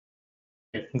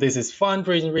This is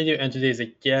Fundraising Radio, and today is a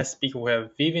guest speaker. We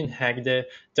have Vivin Hegde,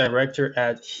 Director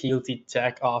at Hilti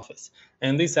Tech Office.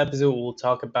 In this episode, we'll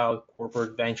talk about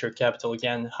corporate venture capital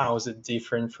again. How is it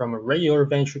different from a regular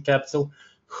venture capital?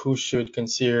 Who should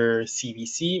consider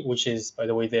CVC, which is, by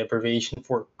the way, the abbreviation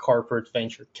for corporate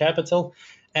venture capital,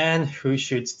 and who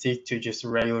should stick to just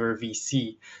regular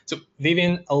VC. So,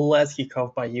 Vivin, let's kick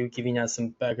off by you giving us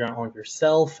some background on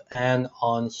yourself and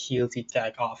on Hilti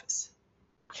Tech Office.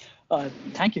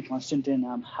 Thank you, Konstantin.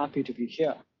 I'm happy to be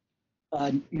here.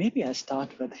 Maybe I start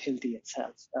with Hilti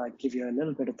itself, give you a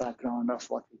little bit of background of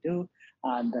what we do,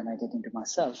 and then I get into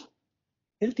myself.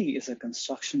 Hilti is a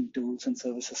construction tools and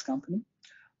services company.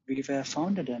 We were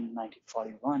founded in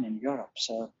 1941 in Europe,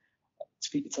 so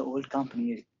it's an old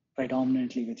company,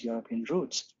 predominantly with European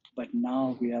roots. But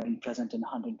now we are present in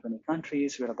 120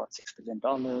 countries. We're about $6 billion,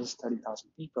 30,000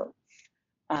 people.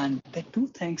 And there are two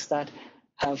things that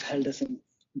have held us in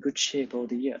good shape over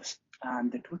the years. And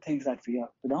the two things that we are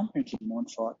predominantly known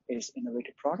for is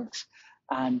innovative products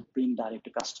and being direct to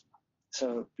customer.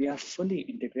 So we are fully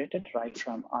integrated right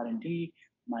from R&D,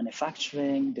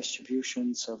 manufacturing,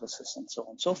 distribution, services, and so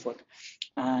on and so forth.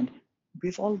 And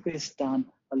we've always done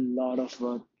a lot of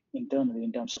work internally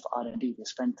in terms of R&D. We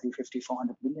spend $350,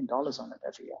 $400 million on it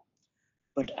every year.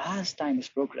 But as time has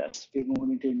progressed, we're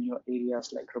moving into new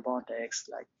areas like robotics,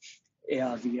 like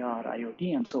AR, VR,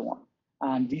 IoT, and so on.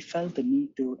 And we felt the need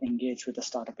to engage with the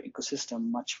startup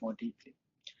ecosystem much more deeply.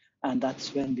 And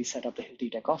that's when we set up the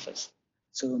Hilti Tech office.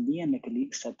 So me and my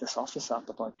colleagues set this office up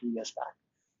about 2 years back.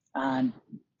 And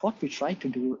what we try to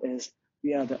do is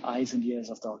we are the eyes and ears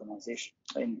of the organization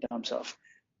in terms of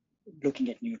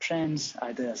looking at new trends,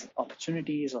 either as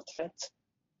opportunities or threats.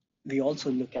 We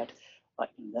also look at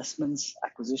investments,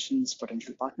 acquisitions,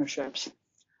 potential partnerships.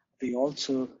 We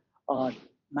also are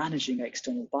managing our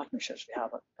external partnerships. We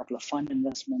have a couple of fund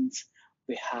investments.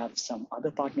 We have some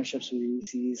other partnerships with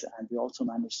VCs, and we also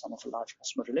manage some of the large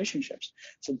customer relationships.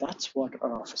 So that's what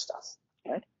our office does,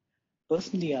 right?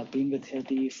 Personally, I've been with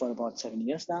Hilti for about 7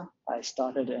 years now. I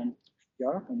started in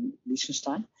Europe, in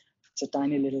Liechtenstein. It's a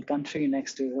tiny little country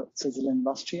next to Switzerland and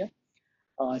Austria.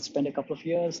 I spent a couple of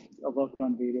years. I worked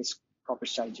on various corporate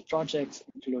strategy projects,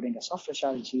 including a software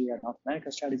strategy, a North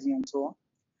America strategy, and so on.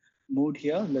 Moved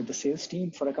here, led the sales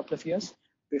team for a couple of years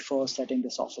before setting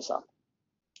this office up.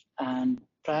 And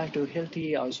prior to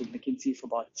Hilti, I was with McKinsey for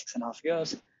about 6.5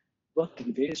 years, worked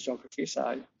in various geographies.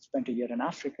 I spent a year in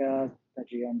Africa, a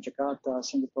year in Jakarta,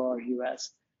 Singapore,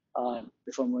 US,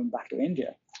 before moving back to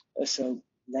India. So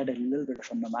led a little bit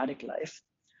of a nomadic life.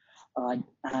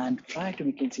 And prior to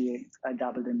McKinsey, I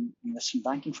dabbled in investment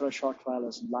banking for a short while. I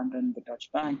was in London with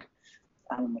Deutsche Bank.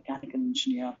 I'm a mechanical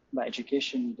engineer by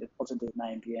education, also did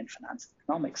my MBA in finance and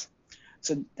economics.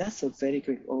 So that's a very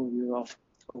quick overview of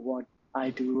what I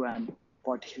do and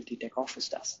what Hilti Tech Office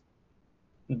does.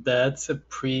 That's a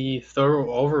pretty thorough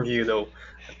overview, though.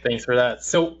 Thanks for that.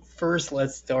 So first,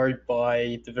 let's start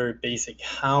by the very basic.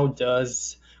 How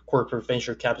does corporate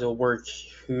venture capital work?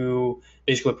 Who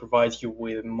basically provides you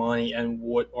with money, and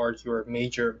what are your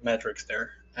major metrics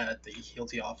there at the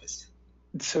Hilti office?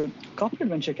 So corporate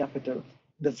venture capital,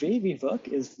 the way we work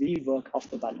is we work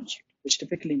off the balance sheet, which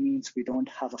typically means we don't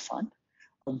have a fund.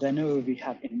 Whenever we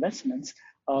have investments,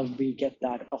 we get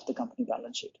that off the company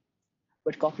balance sheet.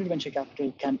 But corporate venture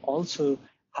capital can also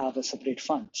have a separate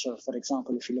fund. So for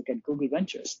example, if you look at Google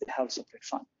Ventures, they have a separate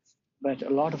fund. But a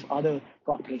lot of other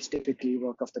corporates typically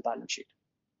work off the balance sheet.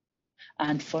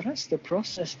 And for us, the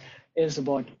process is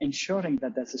about ensuring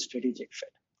that there's a strategic fit,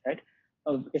 right?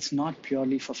 It's not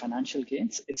purely for financial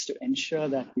gains. It's to ensure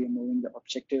that we are moving the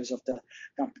objectives of the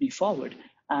company forward.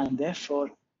 And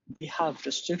therefore, we have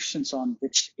restrictions on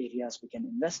which areas we can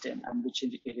invest in and which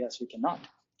areas we cannot.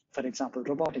 For example,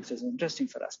 robotics is interesting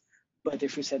for us. But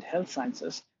if we said health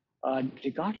sciences,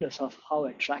 regardless of how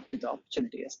attractive the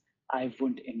opportunity is, I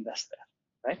wouldn't invest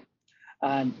there, right?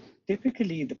 And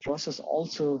typically, the process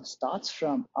also starts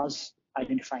from us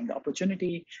identifying the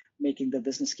opportunity, making the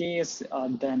business case,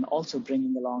 then also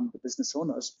bringing along the business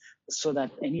owners so that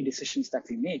any decisions that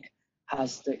we make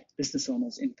has the business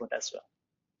owners' input as well.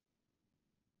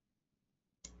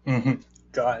 Mm-hmm.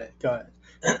 Got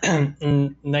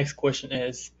it. Next question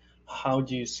is, how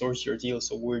do you source your deals?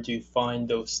 So where do you find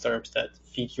those startups that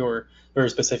fit your very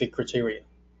specific criteria?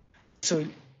 So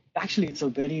actually, it's a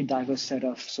very diverse set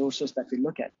of sources that we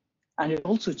look at. And it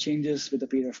also changes with the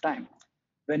period of time.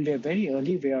 When we're very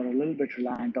early, we are a little bit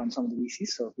reliant on some of the VCs.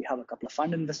 So we have a couple of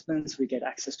fund investments, we get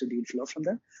access to deal flow from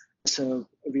them. So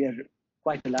we are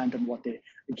quite reliant on what they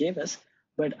gave us.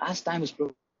 But as time has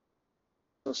progressed,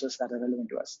 sources that are relevant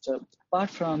to us. So apart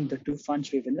from the two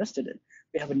funds we've invested in,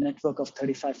 we have a network of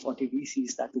 35, 40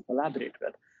 VCs that we collaborate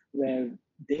with, where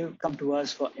they come to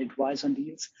us for advice on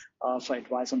deals, for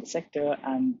advice on the sector,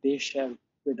 and they share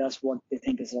with us what they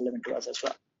think is relevant to us as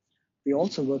well. We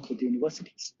also work with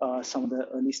universities. Some of the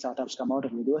early startups come out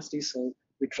of universities, so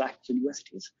we track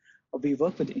universities. We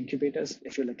work with incubators.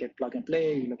 If you look at Plug and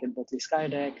Play, you look at Berkeley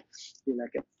Skydeck, you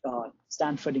look at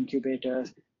Stanford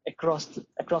incubators. Across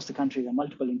the country, there are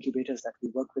multiple incubators that we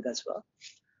work with as well.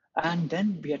 And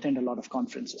then we attend a lot of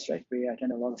conferences, right? We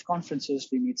attend a lot of conferences.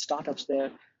 We meet startups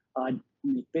there,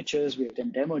 meet pitches, we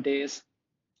attend demo days.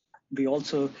 We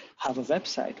also have a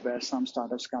website where some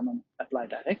startups come and apply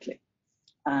directly.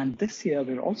 And this year,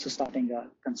 we're also starting a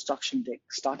construction day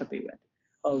startup event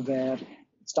where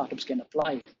startups can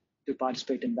apply to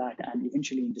participate in that. And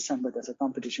eventually in December, there's a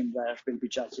competition where we'll be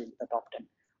judging the top 10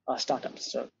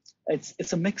 startups. So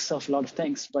it's a mix of a lot of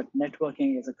things, but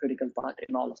networking is a critical part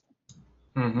in all of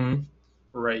them. Mm-hmm.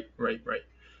 Right.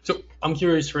 So I'm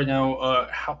curious right now,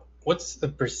 what's the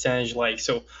percentage like?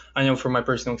 So I know from my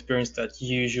personal experience that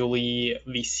usually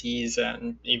VCs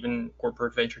and even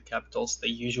corporate venture capitals, they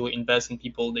usually invest in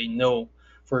people they know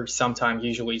for some time.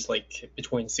 Usually it's like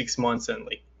between 6 months and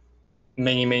like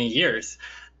many years.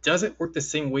 Does it work the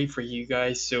same way for you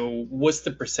guys? So what's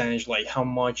the percentage like? How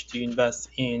much do you invest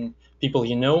in people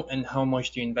you know, and how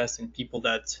much do you invest in people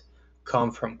that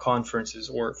come from conferences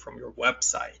or from your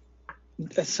website?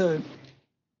 So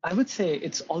I would say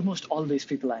it's almost always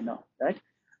people I know, right?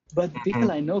 But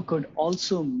people I know could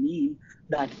also mean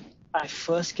that I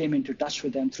first came into touch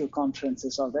with them through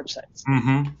conferences or websites.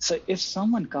 Mm-hmm. So if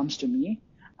someone comes to me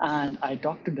and I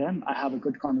talk to them, I have a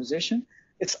good conversation,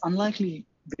 it's unlikely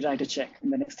we write a check in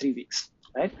the next 3 weeks,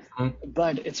 right? Mm-hmm.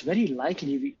 But it's very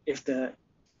likely if the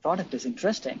product is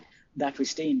interesting that we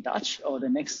stay in touch over the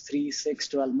next 3, 6,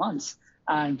 12 months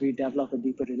and we develop a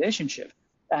deeper relationship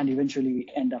and eventually we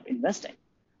end up investing.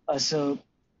 So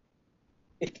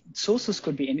sources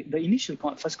could be the initial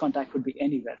first contact could be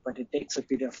anywhere, but it takes a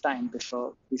period of time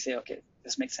before we say, okay,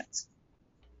 this makes sense.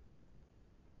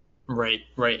 Right.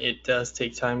 It does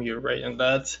take time. You're right on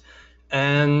that.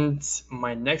 And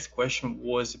my next question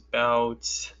was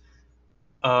about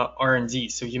R&D.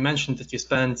 So you mentioned that you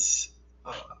spent,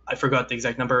 I forgot the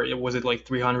exact number. Was it like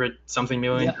 300 something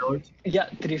million dollars? Yeah,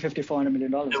 350, $400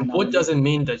 million. And what does it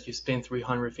mean that you spent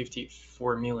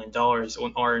 $354 million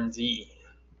on R&D?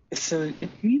 So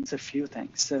it means a few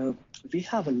things. So we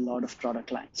have a lot of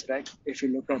product lines, right? If you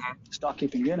look at stock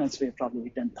keeping units, we have probably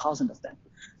 10,000 of them.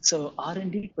 So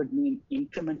R&D could mean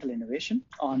incremental innovation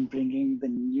on bringing the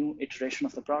new iteration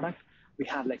of the product. We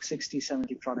have like 60,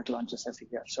 70 product launches every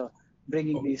year. So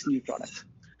bringing these new products.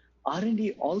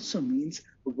 R&D also means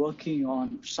working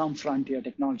on some frontier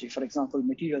technology. For example,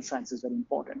 material science is very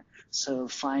important. So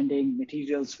finding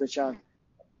materials which are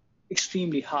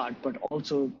extremely hard, but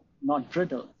also not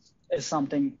brittle, is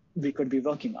something we could be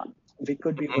working on. We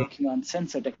could be working on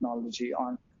sensor technology,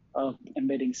 on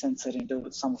embedding sensor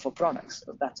into some of our products.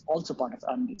 So that's also part of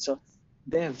R&D. So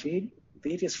there are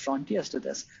various frontiers to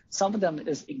this. Some of them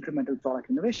is incremental product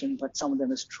innovation, but some of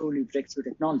them is truly breakthrough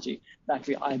technology that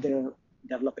we either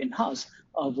develop in-house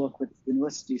or work with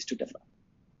universities to develop.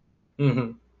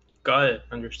 Mm-hmm. Got it.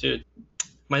 Understood.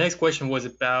 My next question was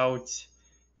about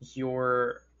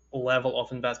your level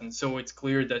of investment. So it's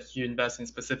clear that you invest in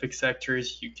specific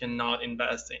sectors. You cannot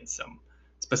invest in some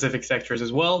specific sectors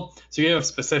as well. So you have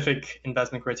specific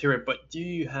investment criteria, but do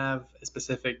you have a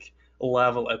specific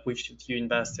level at which you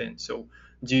invest in? So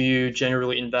do you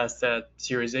generally invest at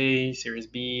Series A, Series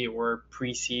B, or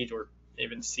pre-seed, or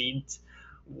even seed?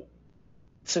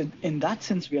 So in that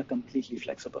sense, we are completely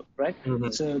flexible, right? Mm-hmm.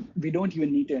 So we don't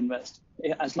even need to invest.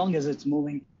 As long as it's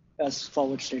moving us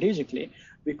forward strategically,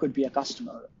 we could be a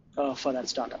customer for that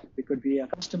startup. We could be a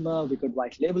customer, we could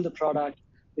white label the product,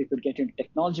 we could get into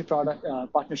technology product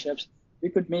partnerships, we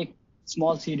could make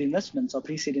small seed investments or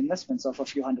pre-seed investments of a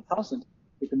few $100,000.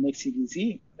 We could make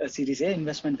Series A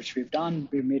investment, which we've done.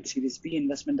 We've made Series B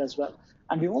investment as well.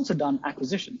 And we've also done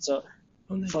acquisitions. So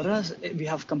for us, we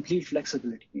have complete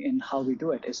flexibility in how we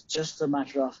do it. It's just a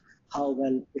matter of how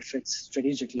well it fits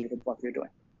strategically with what we're doing.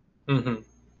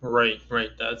 Mm-hmm. Right.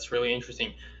 That's really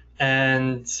interesting.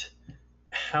 And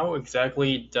how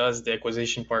exactly does the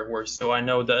acquisition part work? So I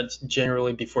know that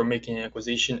generally before making an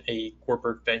acquisition, a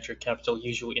corporate venture capital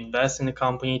usually invests in the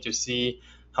company to see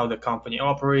how the company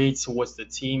operates, what the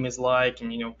team is like,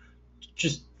 and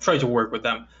just try to work with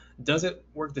them. Does it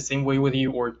work the same way with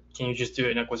you, or can you just do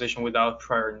an acquisition without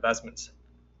prior investments?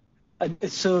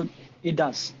 So it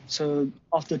does. So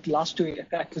of the last two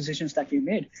acquisitions that we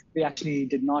made, we actually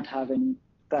did not have any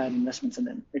prior investments in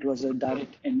them. It was a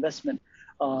direct investment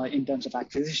in terms of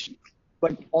acquisition.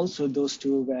 But also those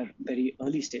two were very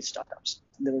early stage startups.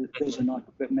 Those were not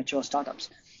mature startups.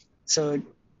 So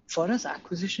for us,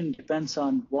 acquisition depends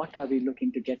on what are we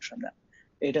looking to get from them.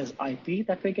 It is IP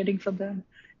that we're getting from them.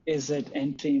 Is it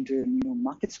entry into a new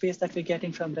market space that we're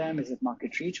getting from them? Is it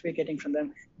market reach we're getting from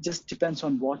them? It just depends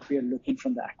on what we are looking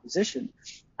from the acquisition.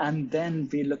 And then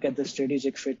we look at the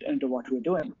strategic fit into what we're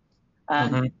doing.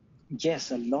 And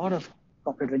yes, a lot of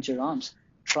corporate venture arms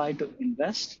try to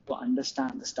invest to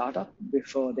understand the startup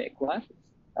before they acquire.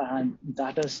 And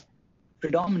that is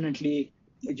predominantly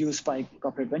used by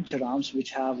corporate venture arms, which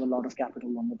have a lot of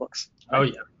capital on the books. Right? Oh,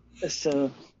 yeah.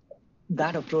 So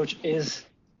that approach is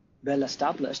well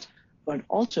established, but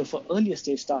also for earlier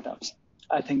stage startups,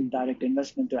 I think direct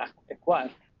investment to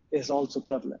acquire is also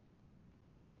prevalent.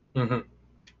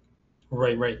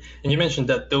 Right. And you mentioned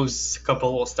that those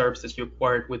couple of startups that you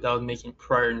acquired without making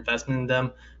prior investment in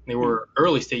them, they were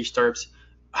early stage startups.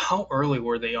 How early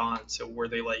were they on? So were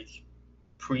they like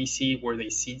pre-seed? Were they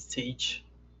seed stage?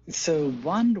 So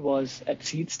one was at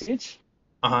seed stage,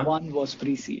 one was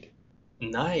pre-seed.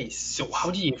 Nice. So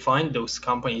how did you find those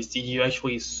companies? Did you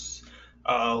actually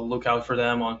look out for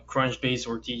them on Crunchbase,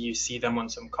 or did you see them on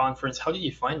some conference? How did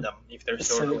you find them if they're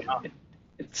so early on?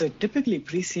 So typically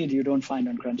pre-seed you don't find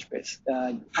on Crunchbase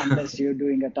unless you're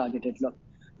doing a targeted look.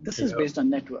 This is based on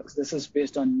networks. This is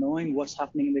based on knowing what's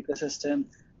happening in the ecosystem.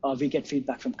 We get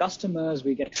feedback from customers.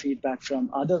 We get feedback from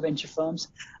other venture firms.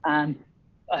 And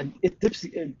it's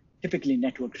typically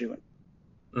network driven.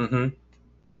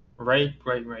 Right.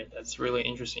 That's really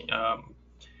interesting.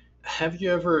 Have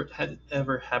you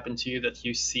ever happened to you that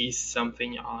you see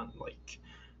something on like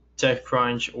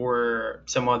TechCrunch or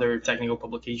some other technical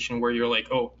publication where you're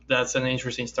like, oh, that's an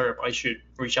interesting startup, I should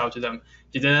reach out to them?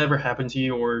 Did that ever happen to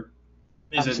you, or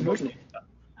is Absolutely.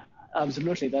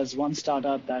 Absolutely. There's one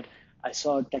startup that I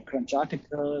saw a TechCrunch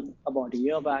article about a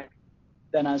year back.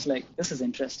 Then I was like, this is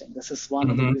interesting. This is one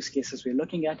of the use cases we're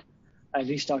looking at. I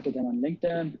reached out to them on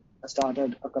LinkedIn. I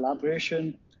started a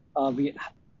collaboration. We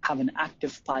have an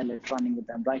active pilot running with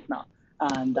them right now,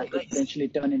 and that could potentially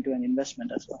turn into an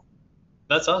investment as well.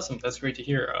 That's awesome. That's great to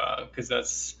hear, because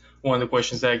that's one of the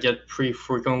questions that I get pretty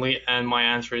frequently, and my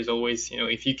answer is always,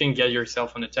 if you can get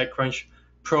yourself on a TechCrunch,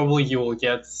 probably you will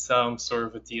get some sort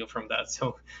of a deal from that.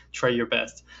 So try your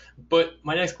best. But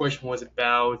my next question was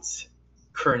about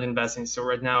current investing. So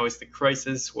right now it's the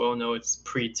crisis. Well, no, it's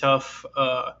pretty tough.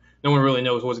 No one really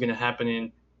knows what's going to happen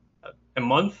in a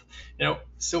month.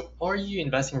 So are you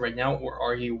investing right now, or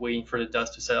are you waiting for the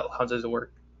dust to settle? How does it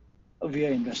work? We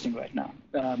are investing right now.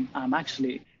 I'm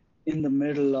actually in the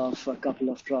middle of a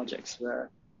couple of projects where,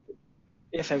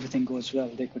 if everything goes well,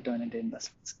 they could turn into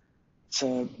investments.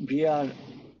 So we are,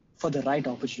 for the right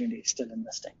opportunity, still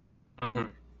investing.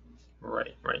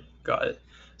 Right. Got it.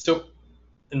 So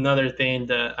another thing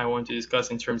that I want to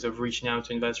discuss in terms of reaching out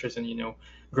to investors and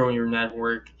growing your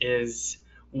network is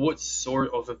what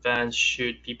sort of events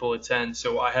should people attend.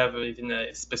 So I have even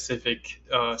a specific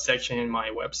section in my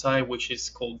website which is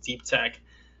called Deep Tech,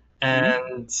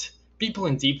 and people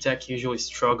in deep tech usually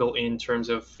struggle in terms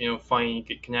of finding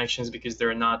good connections because there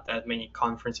are not that many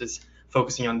conferences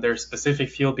focusing on their specific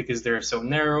field because they're so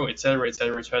narrow,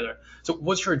 etc. So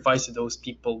what's your advice to those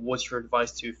people? What's your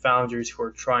advice to founders who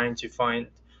are trying to find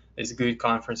these good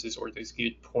conferences or these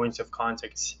good points of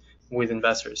contacts with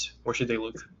investors? Where should they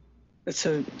look?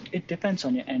 So it depends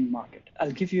on your end market.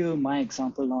 I'll give you my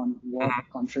example on what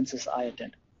conferences I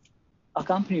attend. Our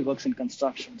company works in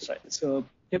construction, right? So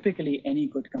typically any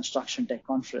good construction tech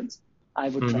conference, I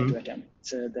would try to attend.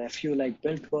 So there are a few like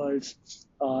Built Worlds.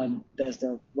 There's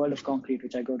the World of Concrete,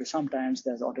 which I go to sometimes.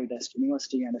 There's Autodesk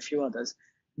University and a few others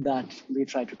that we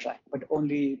try to track, but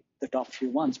only the top few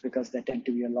ones because there tend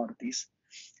to be a lot of these.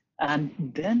 And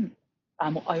then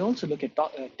I also look at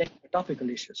topical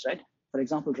issues, right? For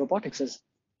example, robotics is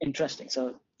interesting.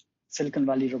 So Silicon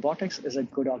Valley Robotics is a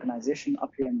good organization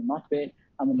up here in the North Bay.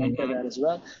 I'm a mentor there as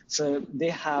well. So they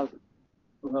have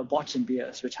Bots and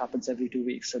Beers, which happens every 2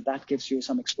 weeks. So that gives you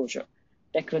some exposure.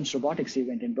 TechCrunch Robotics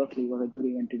event in Berkeley was a good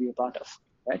event to be a part of,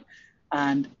 right?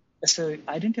 And so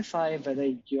identify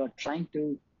whether you're trying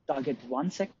to target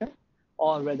one sector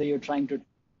or whether you're trying to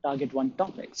target one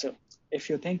topic. So if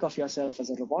you think of yourself as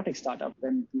a robotics startup,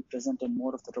 then you present in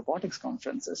more of the robotics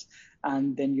conferences,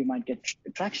 and then you might get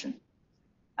traction.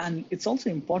 And it's also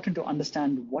important to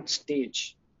understand what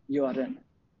stage you are in.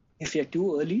 If you're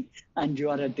too early and you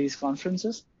are at these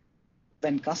conferences,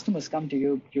 when customers come to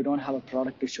you, you don't have a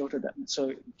product to show to them.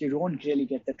 So you won't really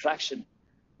get the traction.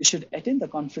 You should attend the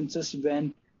conferences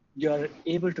when you're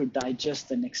able to digest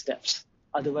the next steps.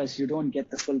 Otherwise, you don't get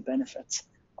the full benefits.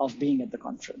 of being at the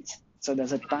conference. So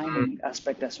there's a timing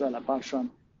aspect as well, apart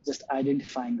from just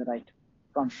identifying the right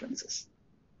conferences.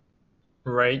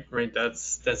 Right, right.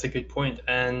 That's a good point.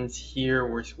 And here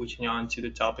we're switching on to the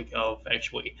topic of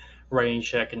actually writing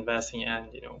check, investing, and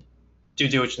due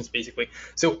diligence, basically.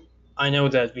 So I know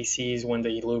that VCs, when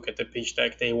they look at the pitch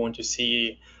deck, they want to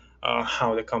see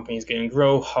how the company is going to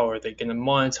grow, how are they going to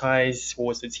monetize,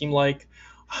 what's the team like.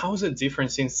 How's it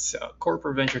different since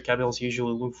corporate venture capitals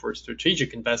usually look for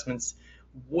strategic investments?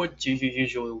 What do you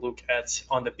usually look at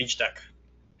on the pitch deck?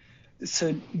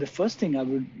 So the first thing I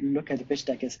would look at the pitch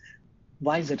deck is,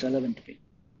 why is it relevant to me,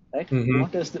 right? Mm-hmm.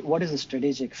 What is the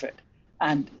strategic fit?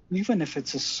 And even if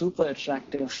it's a super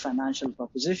attractive financial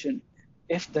proposition,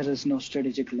 if there is no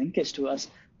strategic linkage to us,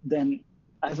 then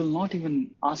I will not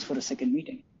even ask for a second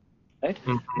meeting, right?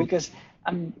 Mm-hmm. Because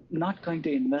I'm not going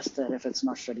to invest there if it's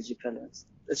not strategic relevance.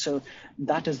 So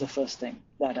that is the first thing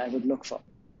that I would look for.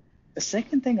 The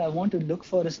second thing I want to look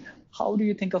for is, how do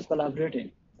you think of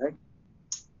collaborating, right?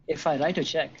 If I write a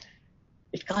check,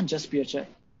 it can't just be a check.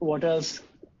 What else?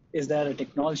 Is there a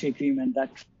technology agreement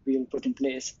that we'll put in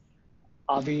place?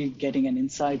 Are we getting an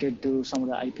insight into some of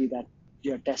the IP that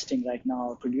you're testing right now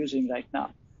or producing right now?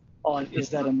 Or is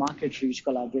there a market reach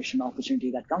collaboration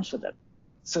opportunity that comes with it?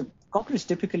 So corporates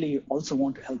typically also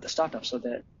want to help the startup. So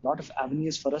there are a lot of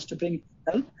avenues for us to bring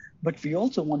help, but we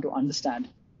also want to understand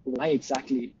why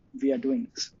exactly we are doing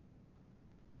this.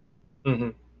 Mm-hmm.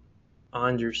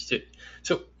 Understood.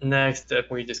 So next that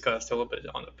we discussed a little bit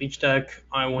on the pitch deck,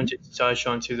 I wanted to touch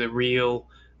on to the real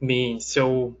means.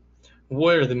 So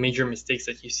what are the major mistakes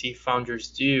that you see founders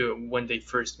do when they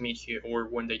first meet you or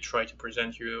when they try to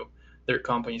present you their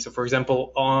company? So for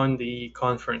example, on the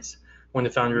conference, when the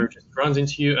founder just runs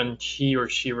into you and he or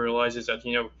she realizes that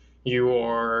you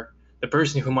are the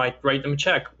person who might write them a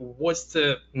check, what's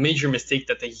the major mistake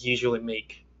that they usually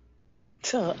make?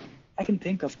 So I can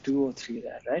think of two or three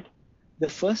there, right? The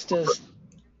first is,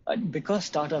 because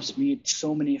startups meet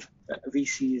so many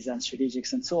VCs and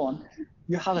strategics and so on,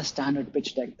 you have a standard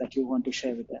pitch deck that you want to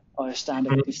share with them, or a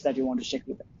standard pitch that you want to share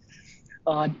with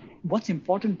them. What's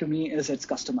important to me is it's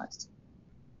customized.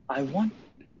 I want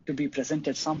to be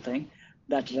presented something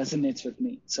that resonates with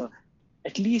me. So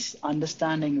at least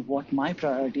understanding what my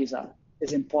priorities are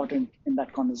is important in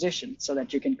that conversation, so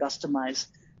that you can customize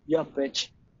your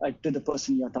pitch to the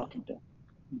person you're talking to.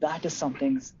 That is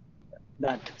something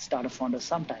that startup founders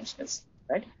sometimes miss,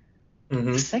 right? The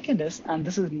Mm-hmm. second is, and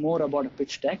this is more about a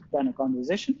pitch deck than a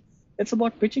conversation, it's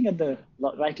about pitching at the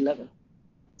right level.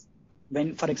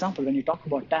 For example, when you talk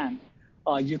about TAM,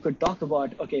 you could talk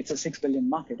about, okay, it's a 6 billion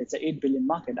market, it's an 8 billion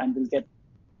market, and we'll get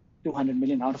 200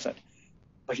 million out of it.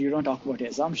 But you don't talk about the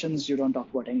assumptions, you don't talk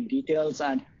about any details,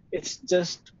 and it's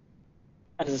just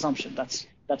an assumption. That's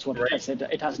what it Right. is.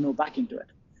 It has no backing to it.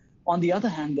 On the other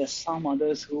hand, there's some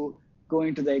others who go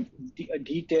into the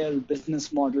detailed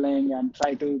business modeling and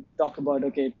try to talk about,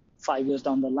 okay, 5 years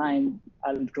down the line,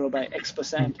 I'll grow by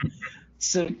X%.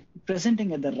 So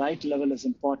presenting at the right level is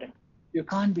important. You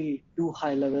can't be too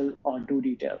high level or too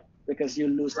detailed, because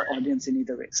you'll lose the Right. audience in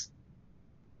either ways,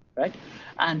 right?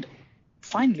 And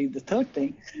finally, the third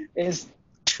thing is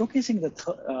showcasing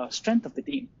the strength of the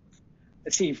team.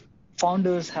 See,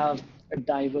 founders have a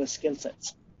diverse skill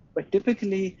sets, but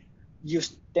typically you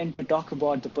tend to talk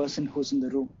about the person who's in the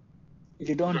room.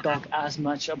 You don't talk as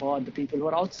much about the people who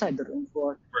are outside the room, who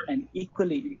are Right. an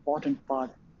equally important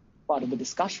part of the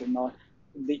discussion, or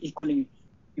the equally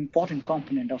important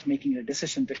component of making a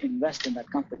decision to invest in that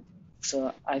company.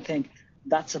 So I think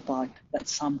that's a part that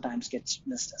sometimes gets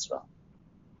missed as well.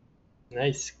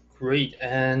 Nice, great.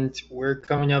 And we're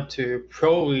coming up to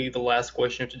probably the last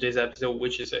question of today's episode,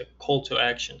 which is a call to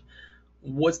action.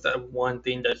 What's that one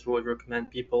thing that you would recommend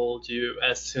people do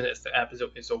as soon as the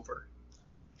episode is over?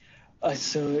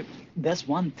 So there's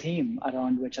one theme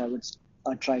around which I would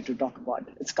try to talk about.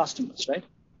 It's customers, right?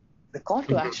 The call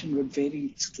to Mhm. action would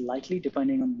vary slightly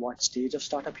depending on what stage of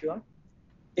startup you are.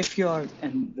 If you're a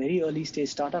very early stage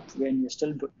startup when you're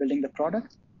still building the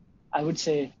product, I would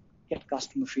say get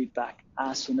customer feedback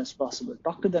as soon as possible.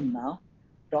 Talk to them now.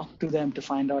 Talk to them to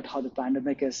find out how the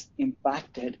pandemic has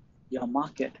impacted your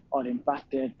market or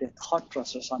impacted the thought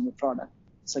process on your product.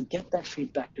 So get that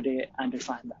feedback today and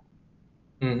refine that.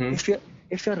 Mhm.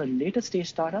 If you're a later stage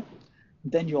startup,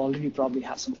 then you already probably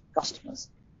have some customers.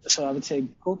 So I would say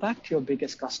go back to your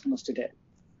biggest customers today.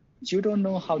 You don't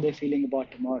know how they're feeling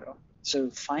about tomorrow. So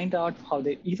find out how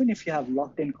they, even if you have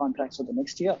locked in contracts for the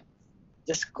next year,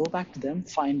 just go back to them,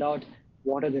 find out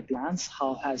what are their plans,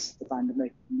 how has the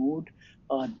pandemic moved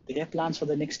their plans for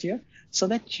the next year, so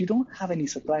that you don't have any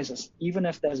surprises. Even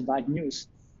if there's bad news,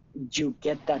 you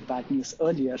get that bad news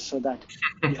earlier so that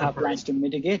you have Right. plans to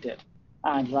mitigate it.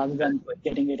 And rather than Exactly.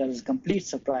 getting it as a complete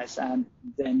surprise, and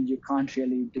then you can't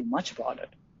really do much about it.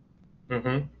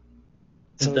 Mm-hmm.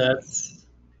 So That's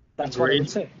that's what I would great.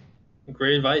 say.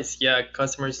 Great advice. Yeah,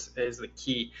 customers is the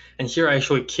key. And here I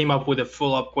actually came up with a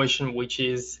follow-up question, which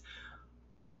is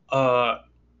uh,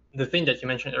 the thing that you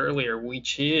mentioned earlier,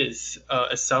 which is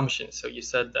assumptions. So you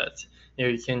said that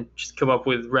you can just come up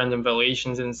with random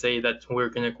valuations and say that we're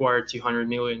going to acquire 200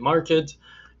 million market.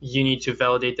 You need to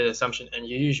validate that assumption, and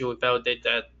you usually validate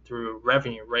that through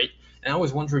revenue, right? And I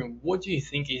was wondering, what do you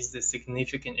think is the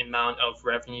significant amount of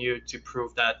revenue to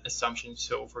prove that assumption?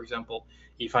 So, for example,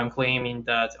 if I'm claiming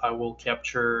that I will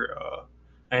capture,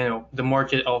 I don't know, the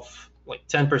market of like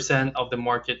 10% of the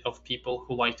market of people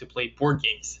who like to play board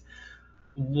games,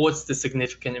 what's the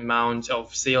significant amount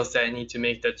of sales that I need to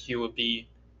make that you would be,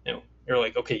 you're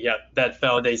like, okay, yeah, that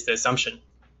validates the assumption.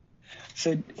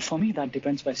 So for me, that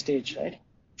depends by stage, right?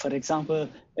 For example,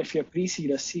 if you're pre-seed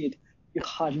or seed, you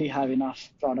hardly have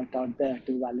enough product out there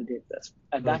to validate this.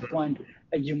 At that Mm-hmm. point,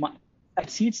 you might at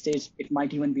seed stage, it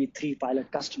might even be 3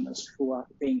 pilot customers who are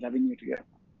paying revenue to you,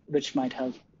 which might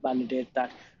help validate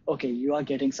that, okay, you are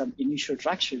getting some initial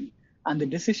traction. And the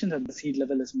decision at the seed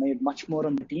level is made much more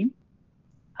on the team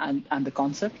and the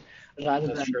concept rather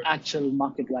That's than true. actual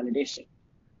market validation.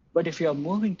 But if you're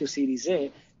moving to Series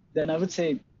A, then I would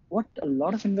say what a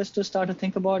lot of investors start to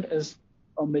think about is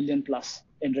a million plus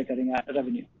in recurring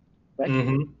revenue, right?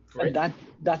 Mm-hmm. And Right.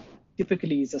 that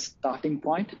typically is a starting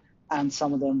point, and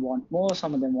some of them want more,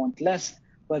 some of them want less,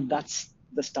 but that's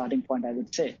the starting point, I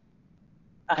would say.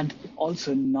 And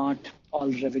also, not all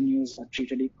revenues are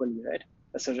treated equally, right?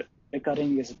 So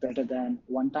recurring is better than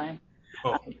one time,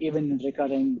 Oh, and even in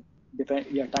recurring,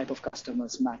 your type of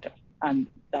customers matter, and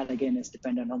that again is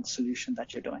dependent on the solution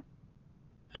that you're doing.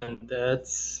 and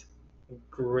that's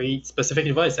great specific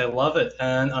advice. I love it.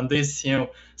 And on this,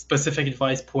 specific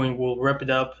advice point, we'll wrap it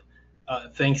up.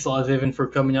 Thanks a lot, Vivin, for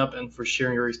coming up and for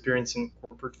sharing your experience in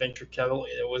corporate venture capital.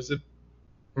 It was a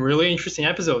really interesting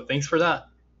episode. Thanks for that.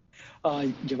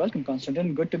 You're welcome,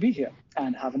 Konstantin. Good to be here,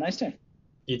 and have a nice day.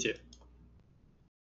 You too.